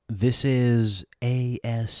This is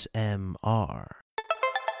ASMR.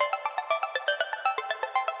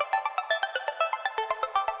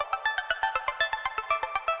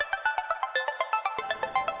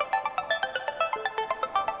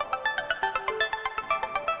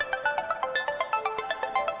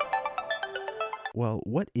 Well,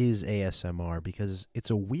 what is ASMR? Because it's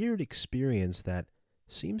a weird experience that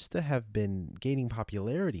seems to have been gaining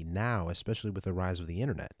popularity now, especially with the rise of the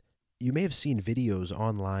internet. You may have seen videos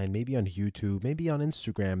online, maybe on YouTube, maybe on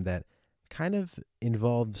Instagram, that kind of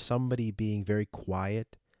involved somebody being very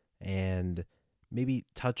quiet and maybe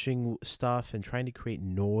touching stuff and trying to create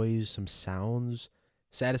noise, some sounds,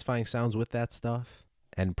 satisfying sounds with that stuff.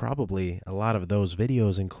 And probably a lot of those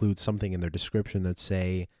videos include something in their description that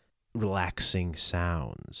say relaxing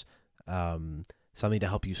sounds, something to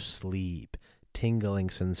help you sleep, tingling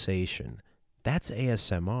sensation. That's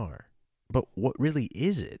ASMR. But what really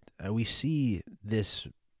is it? We see this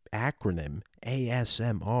acronym,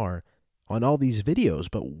 ASMR, on all these videos,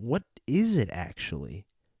 but what is it actually?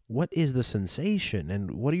 What is the sensation,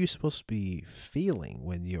 and what are you supposed to be feeling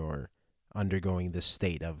when you're undergoing this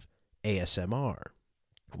state of ASMR?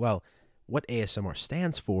 Well, what ASMR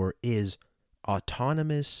stands for is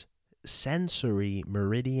Autonomous Sensory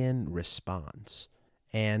Meridian Response.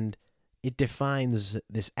 And it defines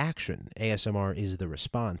this action. ASMR is the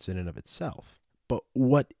response in and of itself. But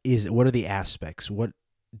what is it? What are the aspects? What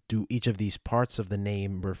do each of these parts of the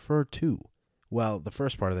name refer to? Well, the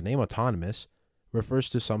first part of the name, autonomous,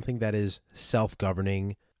 refers to something that is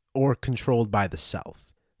self-governing or controlled by the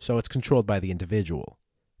self. So it's controlled by the individual.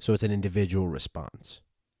 So it's an individual response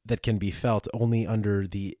that can be felt only under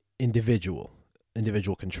the individual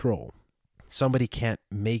control. Somebody can't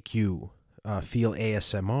make you feel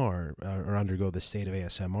ASMR or undergo the state of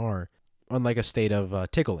ASMR, unlike a state of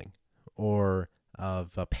tickling or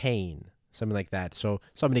of pain, something like that. So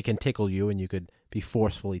somebody can tickle you and you could be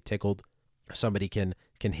forcefully tickled. Somebody can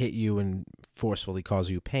hit you and forcefully cause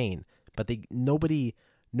you pain. But no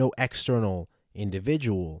external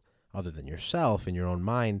individual other than yourself in your own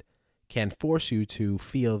mind can force you to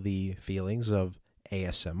feel the feelings of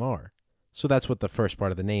ASMR. So that's what the first part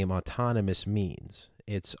of the name, autonomous, means.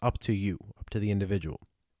 It's up to you, up to the individual.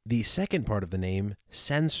 The second part of the name,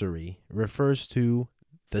 sensory, refers to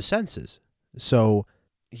the senses. So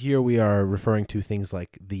here we are referring to things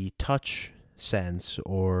like the touch sense,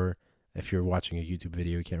 or if you're watching a YouTube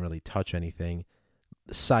video, you can't really touch anything,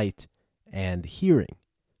 sight and hearing.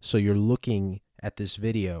 So you're looking at this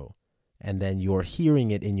video and then you're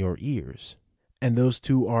hearing it in your ears. And those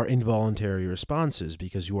two are involuntary responses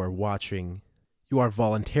because you are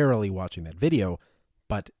voluntarily watching that video.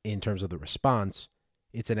 But in terms of the response,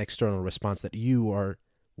 it's an external response that you are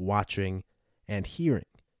watching and hearing.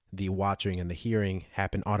 The watching and the hearing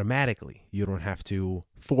happen automatically. You don't have to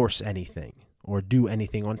force anything or do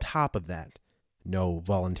anything on top of that. No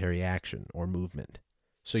voluntary action or movement.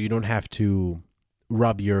 So you don't have to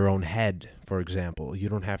rub your own head, for example. You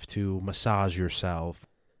don't have to massage yourself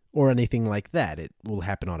or anything like that. It will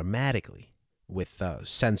happen automatically with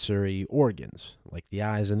sensory organs like the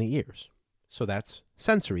eyes and the ears. So that's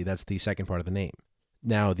sensory. That's the second part of the name.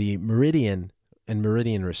 Now, the meridian and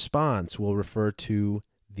meridian response will refer to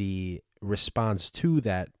the response to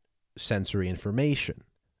that sensory information,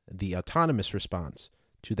 the autonomous response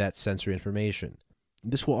to that sensory information.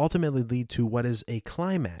 This will ultimately lead to what is a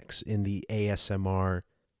climax in the ASMR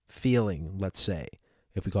feeling, let's say,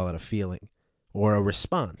 if we call it a feeling, or a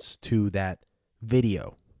response to that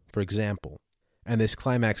video, for example. And this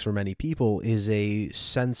climax for many people is a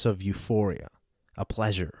sense of euphoria, a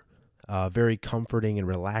pleasure, a very comforting and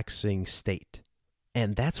relaxing state.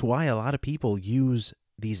 And that's why a lot of people use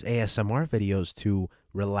these ASMR videos to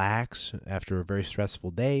relax after a very stressful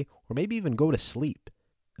day, or maybe even go to sleep.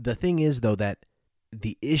 The thing is, though, that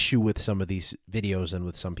the issue with some of these videos and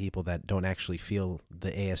with some people that don't actually feel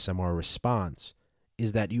the ASMR response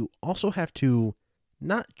is that you also have to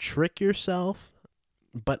not trick yourself,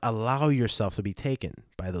 but allow yourself to be taken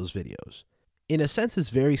by those videos. In a sense, it's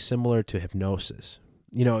very similar to hypnosis.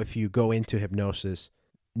 You know, if you go into hypnosis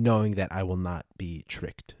knowing that I will not be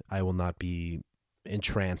tricked, I will not be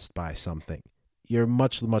entranced by something, you're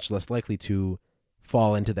much, much less likely to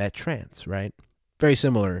fall into that trance, right? Very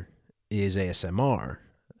similar is ASMR.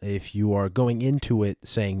 If you are going into it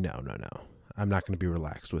saying, no, I'm not going to be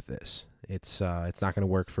relaxed with this. It's not going to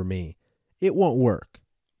work for me. It won't work.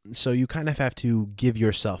 So you kind of have to give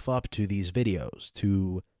yourself up to these videos,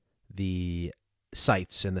 to the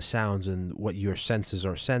sights and the sounds and what your senses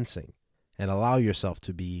are sensing, and allow yourself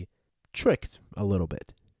to be tricked a little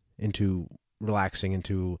bit into relaxing,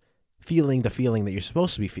 into feeling the feeling that you're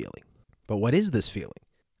supposed to be feeling. But what is this feeling?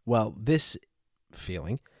 Well, this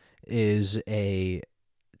feeling is a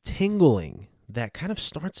tingling that kind of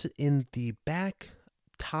starts in the back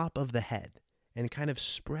top of the head and kind of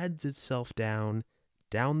spreads itself down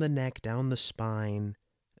the neck, down the spine,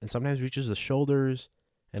 and sometimes reaches the shoulders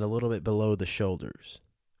and a little bit below the shoulders.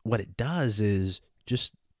 What it does is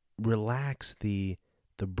just relax the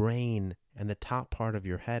brain and the top part of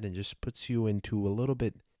your head and just puts you into a little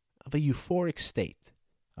bit of a euphoric state,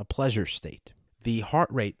 a pleasure state. The heart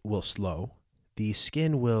rate will slow, the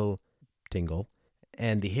skin will tingle,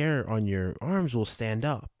 and the hair on your arms will stand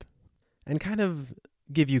up and kind of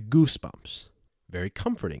give you goosebumps, very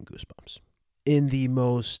comforting goosebumps. In the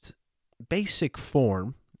most basic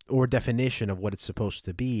form or definition of what it's supposed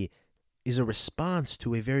to be is a response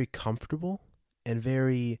to a very comfortable and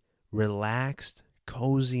very relaxed,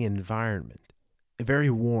 cozy environment, very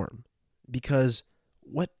warm, because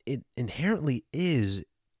what it inherently is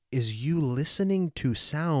you listening to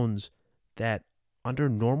sounds that under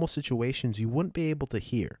normal situations you wouldn't be able to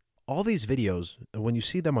hear. All these videos, when you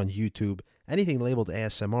see them on YouTube, anything labeled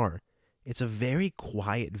ASMR, it's a very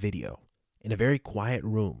quiet video in a very quiet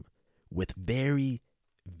room with very,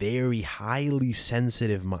 very highly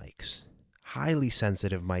sensitive mics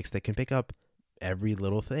that can pick up every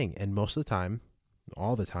little thing. And most of the time,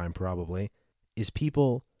 all the time probably, these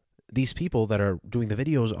people that are doing the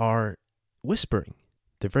videos are whispering.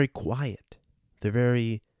 They're very quiet. They're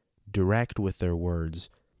very direct with their words.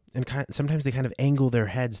 And sometimes they kind of angle their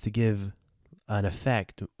heads to give an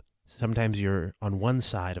effect. Sometimes you're on one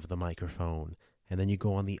side of the microphone, and then you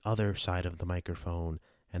go on the other side of the microphone,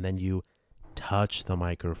 and then you touch the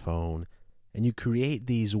microphone, and you create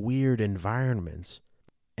these weird environments.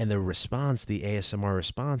 And the response, the ASMR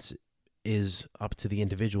response, is up to the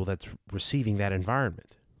individual that's receiving that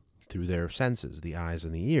environment through their senses, the eyes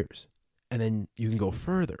and the ears. And then you can go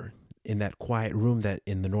further. In that quiet room that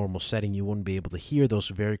in the normal setting you wouldn't be able to hear those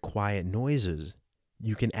very quiet noises,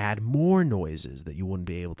 you can add more noises that you wouldn't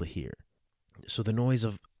be able to hear. So the noise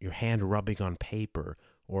of your hand rubbing on paper,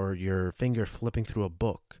 or your finger flipping through a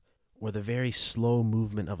book, or the very slow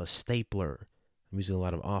movement of a stapler. I'm using a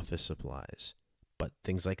lot of office supplies, but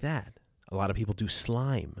things like that. A lot of people do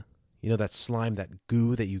slime. You know that slime, that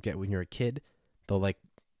goo that you get when you're a kid? They'll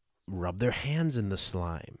rub their hands in the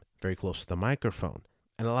slime very close to the microphone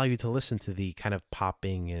and allow you to listen to the kind of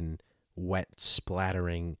popping and wet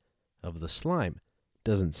splattering of the slime.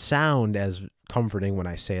 Doesn't sound as comforting when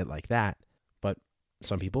I say it like that, but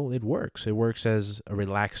some people, it works. It works as a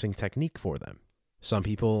relaxing technique for them. Some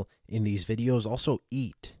people in these videos also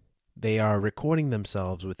eat. They are recording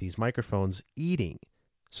themselves with these microphones eating.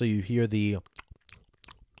 So you hear the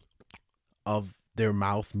of their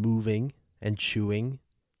mouth moving and chewing,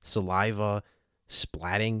 saliva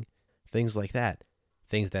splatting, things like that.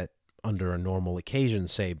 Things that under a normal occasion,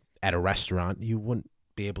 say at a restaurant, you wouldn't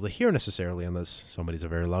be able to hear necessarily unless somebody's a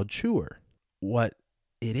very loud chewer. What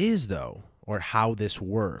it is, though, or how this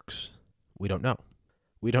works, we don't know.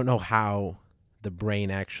 We don't know how the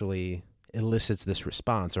brain actually elicits this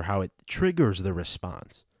response or how it triggers the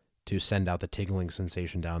response to send out the tingling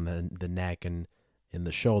sensation down the neck and in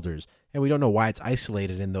the shoulders. And we don't know why it's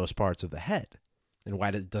isolated in those parts of the head and why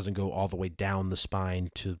it doesn't go all the way down the spine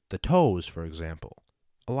to the toes, for example.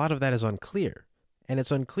 A lot of that is unclear. And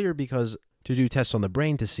it's unclear because to do tests on the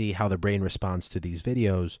brain to see how the brain responds to these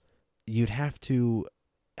videos, you'd have to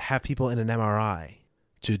have people in an MRI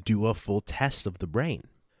to do a full test of the brain.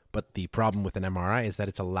 But the problem with an MRI is that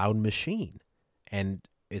it's a loud machine and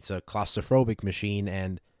it's a claustrophobic machine.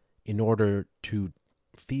 And in order to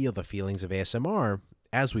feel the feelings of ASMR,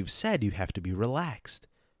 as we've said, you have to be relaxed.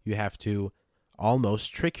 You have to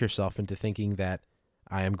almost trick yourself into thinking that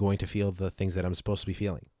I am going to feel the things that I'm supposed to be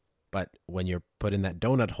feeling. But when you're put in that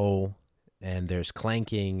donut hole and there's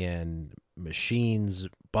clanking and machines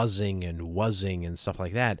buzzing and wuzzing and stuff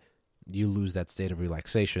like that, you lose that state of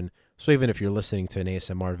relaxation. So even if you're listening to an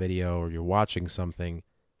ASMR video or you're watching something,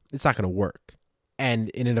 it's not going to work. And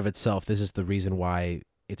in and of itself, this is the reason why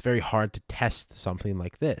it's very hard to test something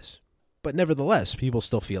like this. But nevertheless, people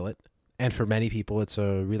still feel it. And for many people, it's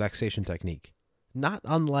a relaxation technique. Not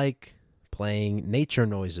unlike playing nature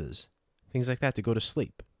noises, things like that to go to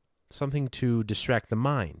sleep. Something to distract the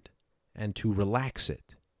mind and to relax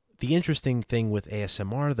it. The interesting thing with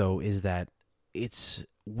ASMR, though, is that it's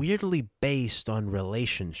weirdly based on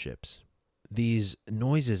relationships. These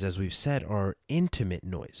noises, as we've said, are intimate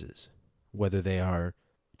noises, whether they are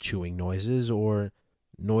chewing noises or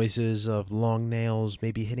noises of long nails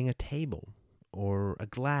maybe hitting a table or a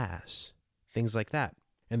glass, things like that.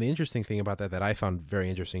 And the interesting thing about that I found very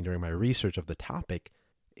interesting during my research of the topic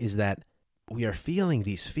is that we are feeling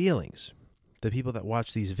these feelings the people that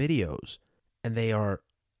watch these videos, and they are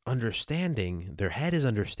understanding, their head is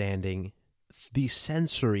understanding these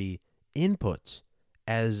sensory inputs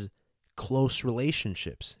as close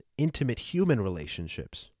relationships, intimate human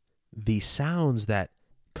relationships. The sounds that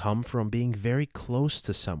come from being very close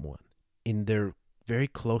to someone in their very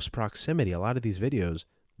close proximity. A lot of these videos,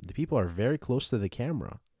 the people are very close to the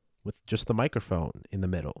camera with just the microphone in the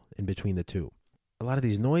middle, in between the two. A lot of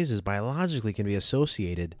these noises biologically can be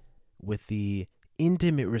associated with the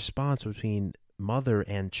intimate response between mother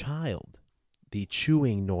and child. The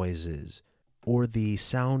chewing noises or the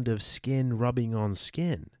sound of skin rubbing on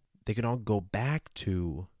skin. They can all go back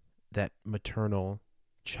to that maternal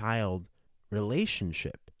child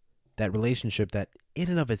relationship. That relationship that in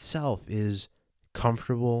and of itself is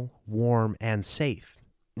comfortable, warm, and safe.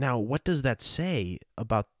 Now, what does that say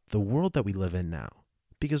about the world that we live in now?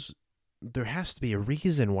 Because there has to be a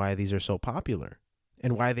reason why these are so popular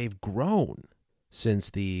and why they've grown since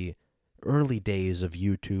the early days of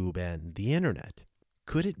YouTube and the internet.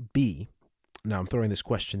 Could it be, now I'm throwing this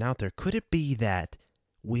question out there, could it be that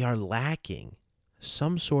we are lacking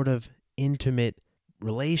some sort of intimate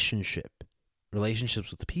relationships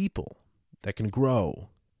with people that can grow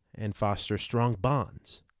and foster strong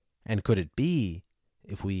bonds? And could it be,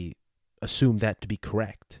 if we assume that to be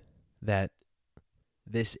correct, that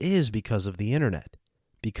this is because of the internet,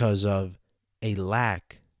 because of a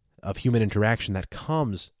lack of human interaction that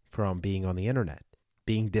comes from being on the internet,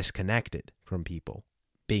 being disconnected from people,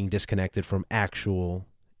 being disconnected from actual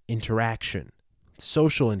interaction,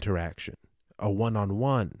 social interaction, a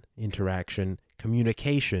one-on-one interaction,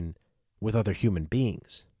 communication with other human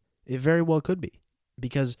beings? It very well could be,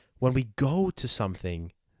 because when we go to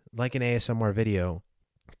something like an ASMR video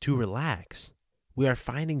to relax, we are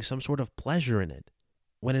finding some sort of pleasure in it.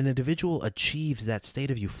 When an individual achieves that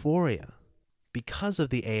state of euphoria because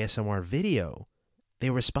of the ASMR video,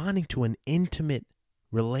 they're responding to an intimate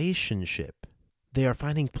relationship. They are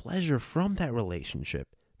finding pleasure from that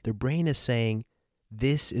relationship. Their brain is saying,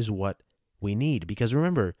 this is what we need. Because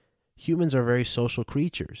remember, humans are very social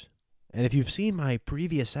creatures. And if you've seen my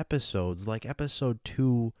previous episodes, like episode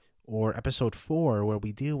 2 or episode 4, where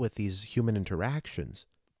we deal with these human interactions,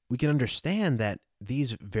 we can understand that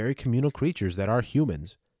these very communal creatures that are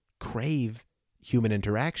humans crave human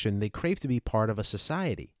interaction. They crave to be part of a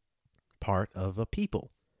society, part of a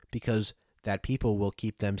people, because that people will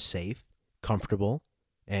keep them safe, comfortable,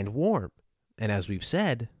 and warm. And as we've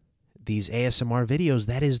said, these ASMR videos,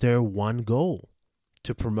 that is their one goal,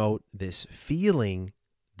 to promote this feeling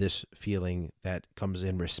that comes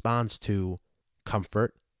in response to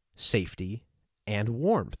comfort, safety, and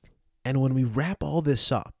warmth. And when we wrap all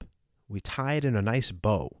this up, we tie it in a nice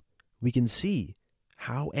bow, we can see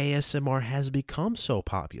how ASMR has become so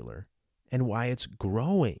popular and why it's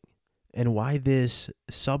growing and why this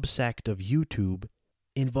subsect of YouTube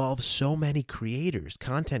involves so many creators,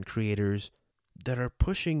 content creators that are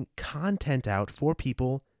pushing content out for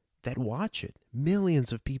people that watch it.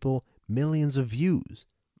 Millions of people, millions of views.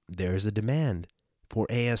 There's a demand for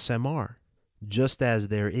ASMR, just as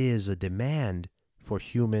there is a demand for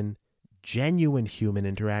genuine human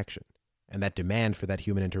interaction. And that demand for that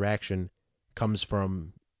human interaction comes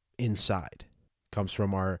from inside, comes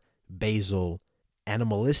from our basal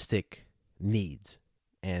animalistic needs.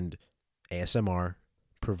 And ASMR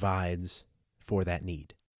provides for that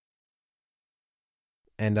need.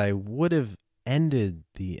 And I would have ended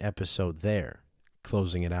the episode there,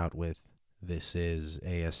 closing it out with, this is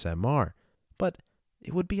ASMR. But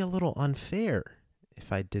it would be a little unfair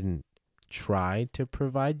if I didn't try to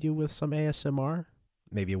provide you with some ASMR.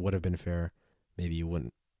 Maybe it would have been fair. Maybe you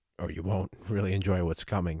wouldn't, or you won't really enjoy what's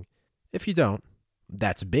coming. If you don't,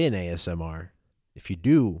 that's been ASMR. If you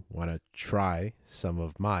do want to try some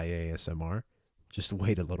of my ASMR, just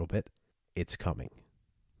wait a little bit. It's coming.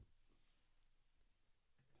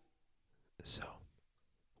 So,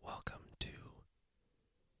 welcome to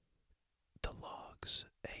The Logs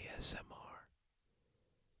ASMR,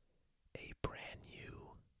 a brand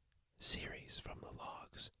new series from The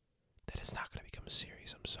Logs that is not going to become a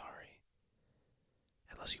series, I'm sorry.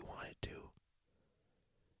 Unless you want it to.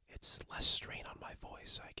 It's less strain on my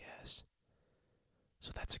voice, I guess.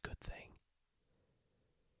 So that's a good thing.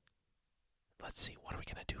 Let's see, what are we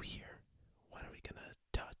going to do here? What are we going to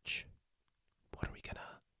touch? What are we going to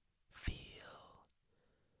feel?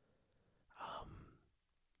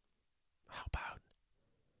 How about,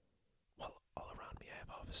 well, all around me I have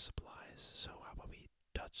office supplies, so how about we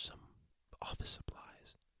touch some office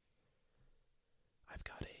supplies? I've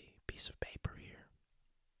got a piece of paper here.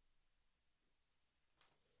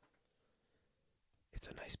 It's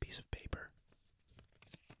a nice piece of paper.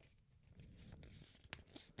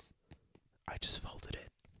 just folded it.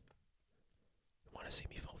 Want to see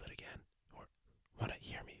me fold it again? Or want to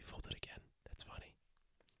hear me fold it again? That's funny.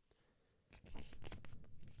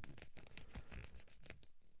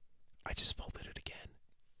 I just folded it again.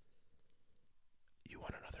 You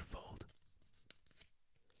want another fold?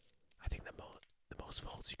 I think the most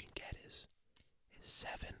folds you can get is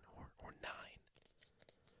 7 or 9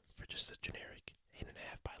 for just a generic 8.5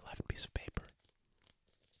 by 11 piece of paper.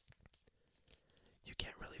 You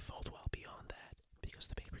can't really fold well beyond that because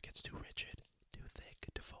the paper gets too rigid, too thick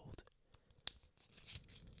to fold.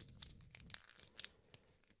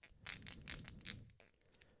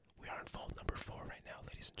 We are on fold number 4 right now,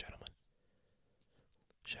 ladies and gentlemen.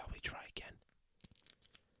 Shall we try again?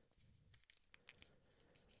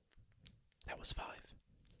 That was 5.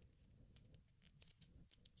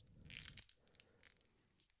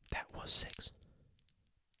 That was 6.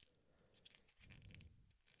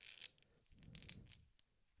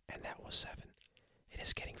 And that was 7. It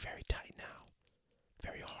is getting very tight now.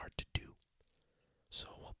 Very hard to do. So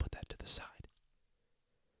we'll put that to the side.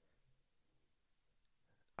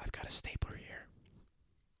 I've got a stapler here.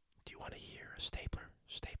 Do you want to hear a staple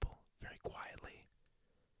very quietly?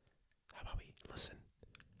 How about we listen?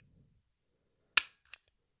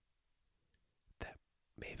 That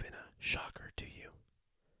may have been a shocker to you.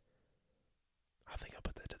 I think I'll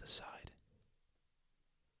put that to the side.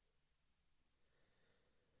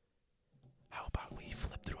 How about we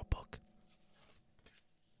flip through a book?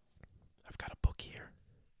 I've got a book here.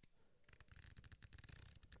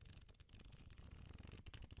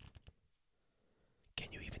 Can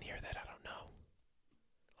you even hear that? I don't know.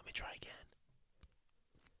 Let me try again.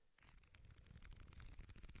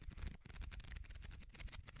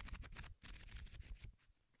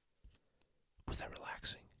 Was that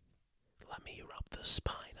relaxing? Let me rub the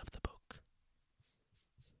spine of the book.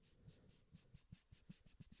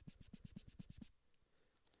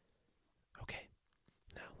 Okay,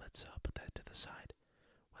 now let's put that to the side.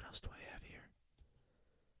 What else do I have here?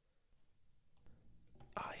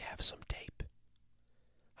 I have some tape.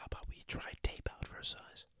 How about we try tape out for a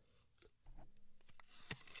size?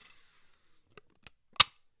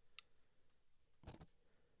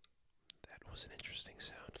 That was an interesting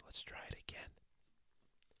sound. Let's try it again.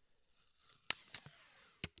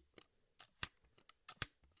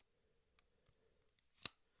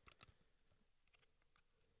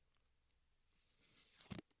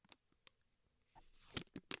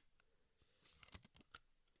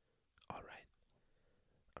 All right,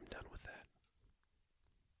 I'm done with that.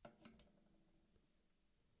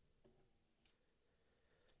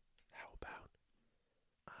 How about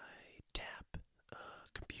I tap a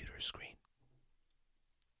computer screen?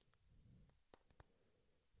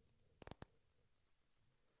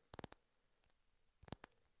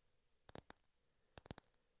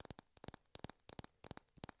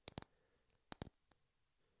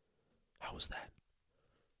 How was that?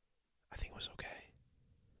 I think it was okay.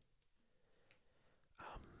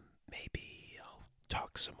 Maybe I'll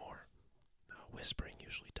talk some more. Whispering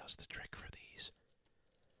usually does the trick for these.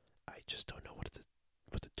 I just don't know what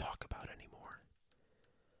to talk about anymore.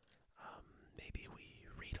 Maybe we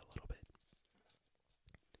read a little bit.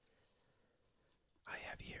 I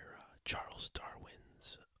have here Charles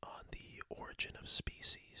Darwin's On the Origin of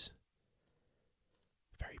Species.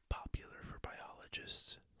 Very popular for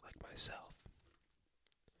biologists like myself.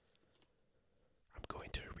 I'm going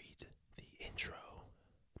to read the intro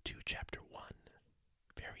to Chapter 1,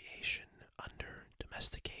 Variation Under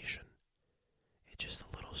Domestication. It's just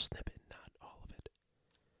a little snippet, not all of it.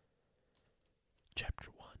 Chapter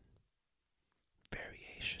 1,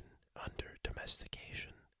 Variation Under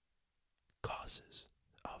Domestication, Causes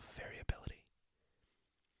of Variability.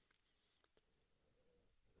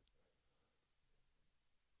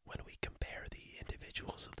 When we compare the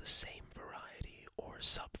individuals of the same variety or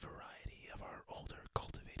subvariety of our older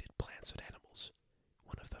cultivated plants and animals,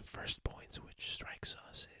 one of the first points which strikes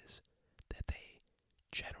us is that they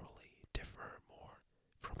generally differ more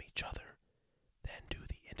from each other than do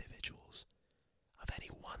the individuals of any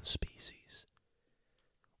one species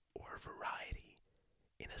or variety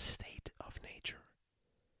in a state of nature.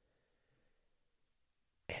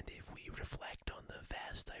 And if we reflect on the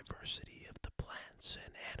vast diversity of the plants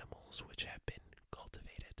and animals which have been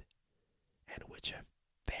cultivated and which have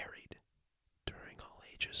varied during all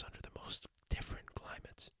ages under the most different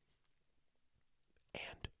climates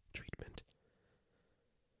and treatment,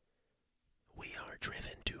 we are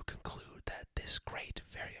driven to conclude that this great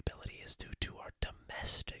variability is due to our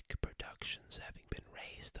domestic productions having been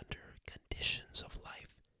raised under conditions of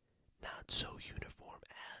life not so uniform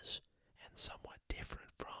as and somewhat different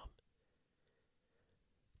from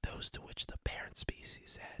those those to which the parent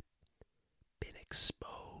species had been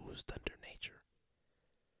exposed under nature.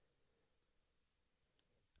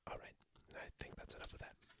 Alright, I think that's enough of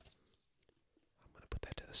that. I'm going to put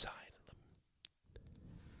that to the side.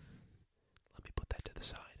 Let me put that to the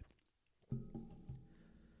side.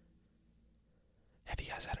 Have you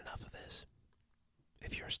guys had enough of this?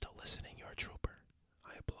 If you're still listening, you're a trooper.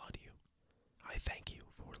 I applaud you. I thank you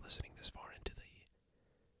for listening this far into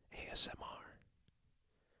the ASMR.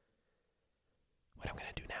 What I'm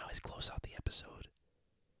going to do now is close out the episode,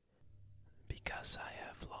 because I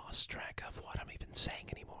have lost track of what I'm even saying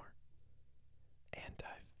anymore. And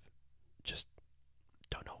I've just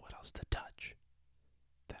don't know what else to touch.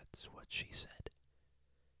 That's what she said.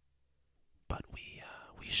 But we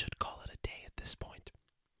should call it a day at this point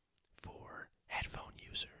for headphone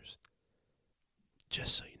users.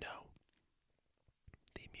 Just so you know,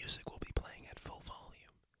 the music will be playing at full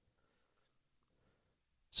volume.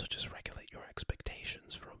 So just regulate your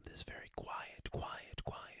expectations from this very quiet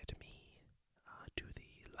me to the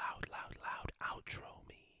loud outro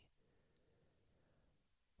me.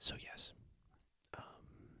 So yes,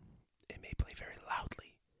 it may play very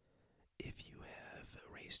loudly if you have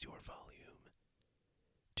raised your volume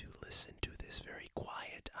to listen to this very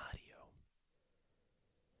quiet audio.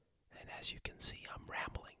 And as you can see, I'm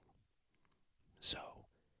rambling. So,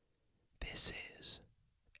 this is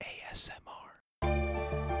ASMR.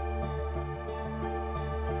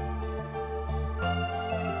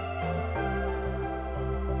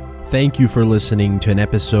 Thank you for listening to an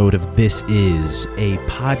episode of This Is, a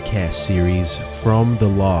podcast series from The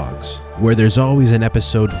Logs, where there's always an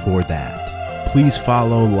episode for that. Please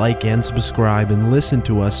follow, like, and subscribe, and listen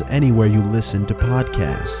to us anywhere you listen to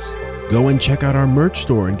podcasts. Go and check out our merch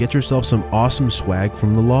store and get yourself some awesome swag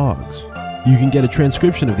from The Logs. You can get a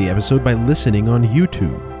transcription of the episode by listening on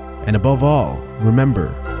YouTube. And above all, remember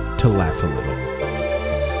to laugh a little.